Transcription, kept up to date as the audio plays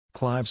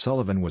Clive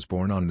Sullivan was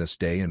born on this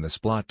day in the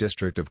Splot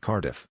district of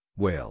Cardiff,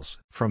 Wales.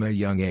 From a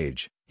young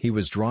age, he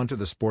was drawn to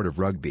the sport of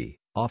rugby,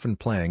 often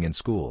playing in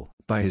school.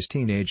 By his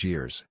teenage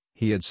years,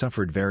 he had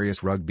suffered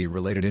various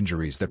rugby-related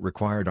injuries that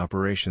required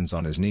operations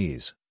on his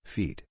knees,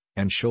 feet,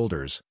 and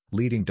shoulders,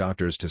 leading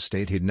doctors to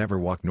state he'd never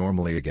walk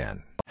normally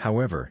again.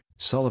 However,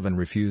 Sullivan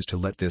refused to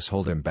let this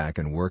hold him back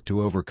and worked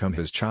to overcome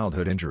his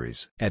childhood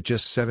injuries. At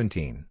just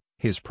 17,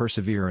 his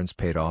perseverance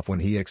paid off when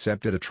he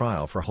accepted a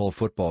trial for Hull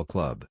Football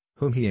Club,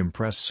 whom he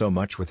impressed so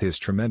much with his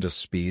tremendous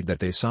speed that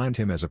they signed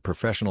him as a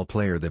professional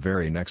player the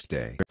very next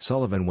day.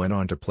 Sullivan went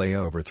on to play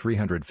over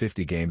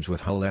 350 games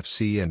with Hull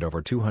FC and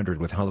over 200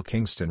 with Hull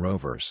Kingston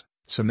Rovers,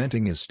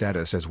 cementing his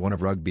status as one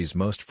of rugby's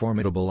most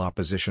formidable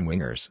opposition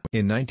wingers.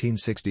 In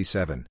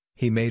 1967,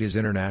 he made his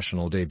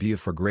international debut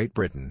for Great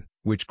Britain,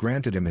 which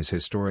granted him his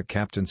historic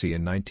captaincy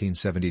in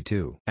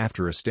 1972.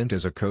 After a stint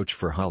as a coach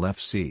for Hull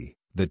FC,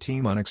 the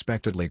team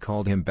unexpectedly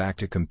called him back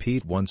to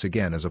compete once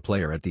again as a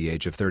player at the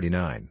age of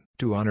 39.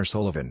 To honor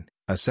Sullivan,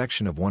 a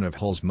section of one of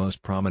Hull's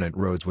most prominent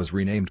roads was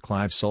renamed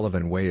Clive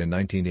Sullivan Way in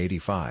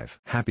 1985.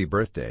 Happy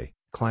birthday,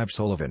 Clive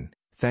Sullivan.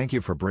 Thank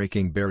you for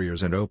breaking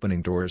barriers and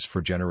opening doors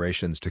for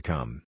generations to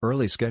come.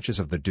 Early sketches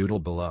of the Doodle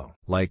below.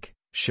 Like,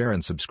 share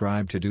and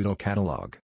subscribe to Doodle catalog.